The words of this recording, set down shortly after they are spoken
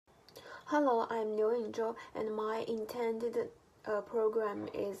Hello, I'm Yingzhou, and my intended program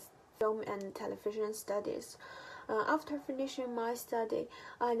is Film and Television Studies. After finishing my study,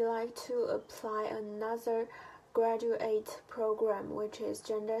 I'd like to apply another graduate program, which is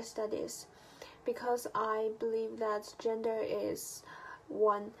Gender Studies, because I believe that gender is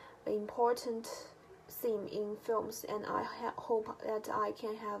one important theme in films, and I hope that I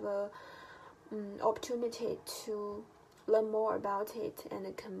can have a opportunity to learn more about it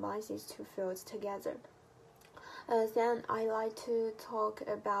and combine these two fields together. Then I like to talk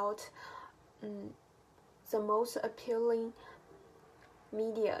about the most appealing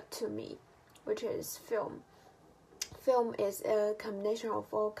media to me, which is film. Film is a combination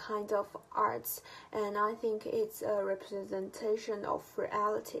of all kinds of arts, and I think it's a representation of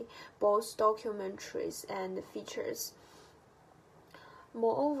reality, both documentaries and features.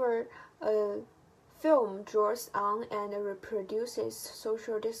 Moreover, film draws on and reproduces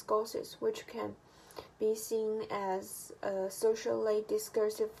social discourses, which can be seen as a socially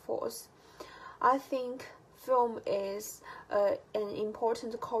discursive force. I think film is an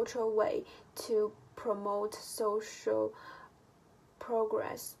important cultural way to promote social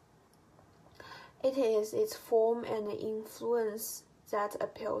progress. It is its form and influence that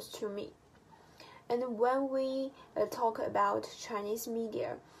appeals to me. And when we talk about Chinese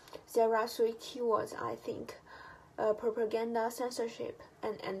media, there are three keywords, I think: propaganda, censorship,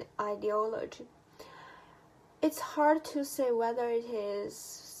 and ideology. It's hard to say whether it is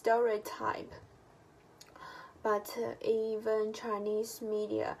stereotype, but even Chinese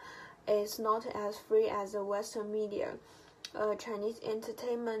media is not as free as the Western media. Chinese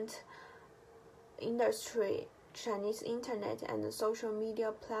entertainment industry, Chinese internet, and the social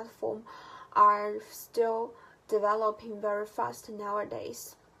media platform are still developing very fast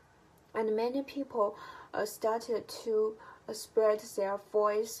nowadays. And many people started to spread their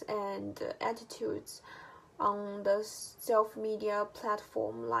voice and attitudes on the self-media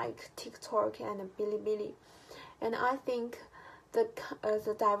platform like TikTok and Bilibili. And I think the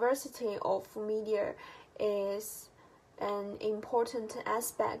diversity of media is an important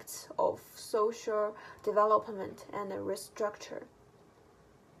aspect of social development and restructure.